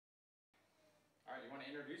you want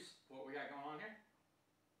to introduce what we got going on here?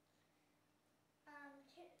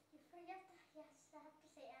 You forget that, yes, I have to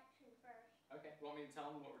say action first. Okay, you want me to tell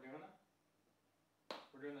them what we're doing then?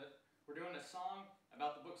 We're doing a song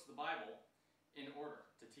about the books of the Bible in order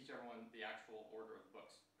to teach everyone the actual order of the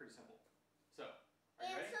books. Pretty simple. So, are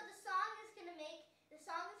you ready? So the song is gonna make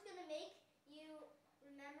you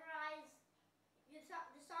memorize. The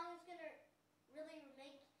song is gonna really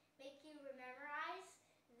make you memorize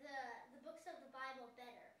the books of the Bible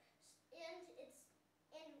better, and it's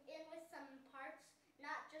in with some parts,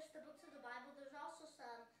 not just the books of the Bible. There's also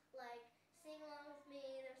some like sing along with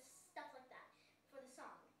me. There's stuff like that for the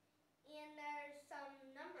song, and there's some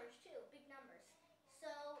numbers too, big numbers. So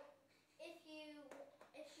if you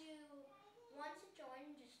want to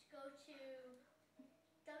join, just go to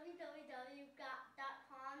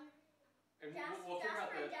www.com. And we'll figure out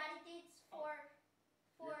Jasper and Daddy Dates for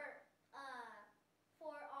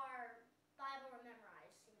our Bible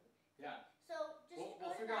memorizing. Yeah. So just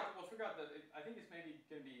we'll figure out I think it's maybe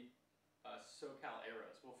gonna be SoCal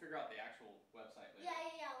Arrows. We'll figure out the actual website later.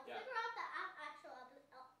 Yeah. We'll figure out the actual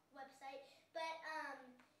website. But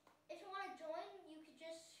if you want to join, you could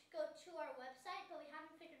just go to our website. But we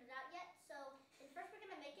haven't figured it out yet. So first we're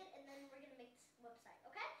gonna make it, and then we're gonna make this website.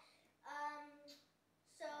 Okay?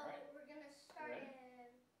 So right. we're gonna start in.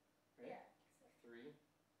 Ready? Yeah. 3,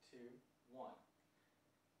 2, 1.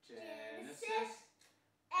 Genesis,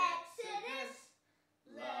 Exodus,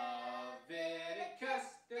 Leviticus,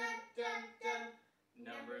 dun dun dun.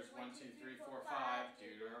 Numbers 1, 2, 3, 4, 5.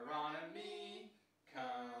 Deuteronomy,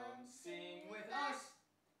 come sing with us.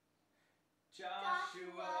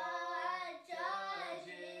 Joshua,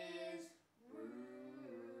 Judges,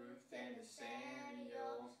 Ruth and the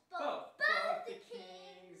Samuels, both the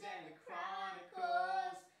Kings and the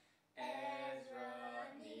Chronicles,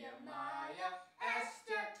 Ezra, Nehemiah,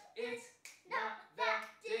 Esther. It's not that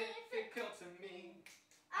difficult to me.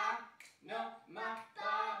 I know my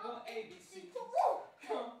Bible ABC.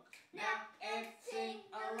 Come now and sing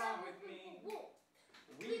along with me.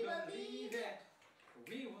 We believe it.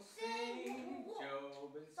 We will sing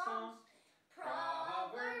Job and Psalms,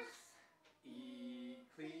 Proverbs,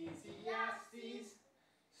 Ecclesiastes,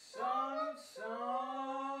 Song of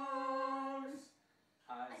Songs,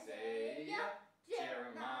 Isaiah,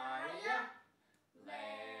 Jeremiah,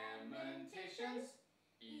 Lamentations,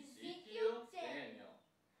 Ezekiel, Daniel,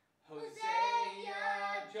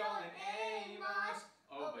 Hosea, Joel and Amos,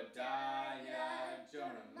 Obadiah,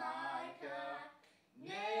 Jonah, Micah,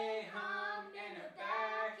 Nahum and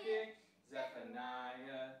Habakkuk,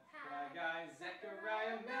 Zephaniah, Haggai,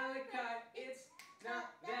 Zechariah, Malachi. It's not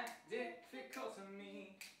that difficult to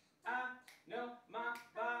me. I know my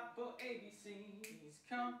Bible ABCs.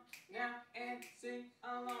 Come now and sing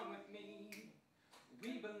along with me.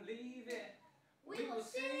 We believe it. We will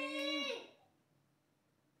sing.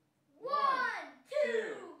 1,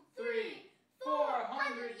 2, 3,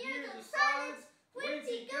 400 years of silence. When's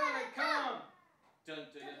he gonna come? Dun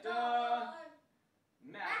dun dun dun.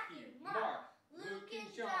 Matthew, Mark, Luke,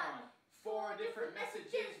 and John. 4 different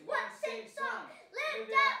messages, one same song.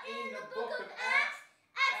 Lived out in the book of Acts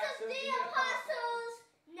of the Apostles.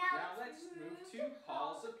 Now let's move to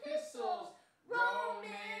Paul's epistles.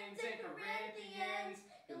 Romans and Corinthians,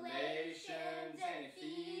 Galatians and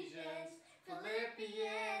Ephesians,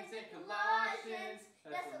 Philippians and Colossians,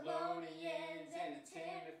 Thessalonians and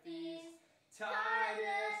Timothys,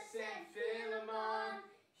 Titus and Philemon,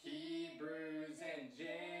 Hebrews and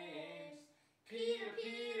James, Peter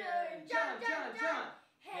and John,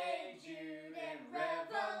 hey Jude and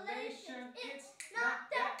Revelation. It's not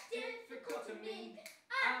that difficult to me.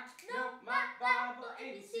 I know my Bible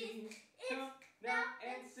ABCs. Come now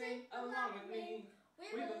and sing along with me.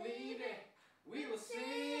 We believe it. We will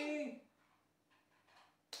sing.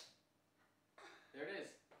 There it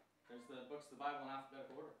is. There's the books of the Bible in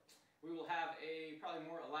alphabetical order. We will have a probably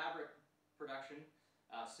more elaborate production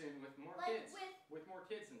soon with more kids. With more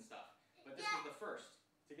kids and stuff. But this is the first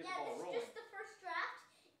to get the ball rolling.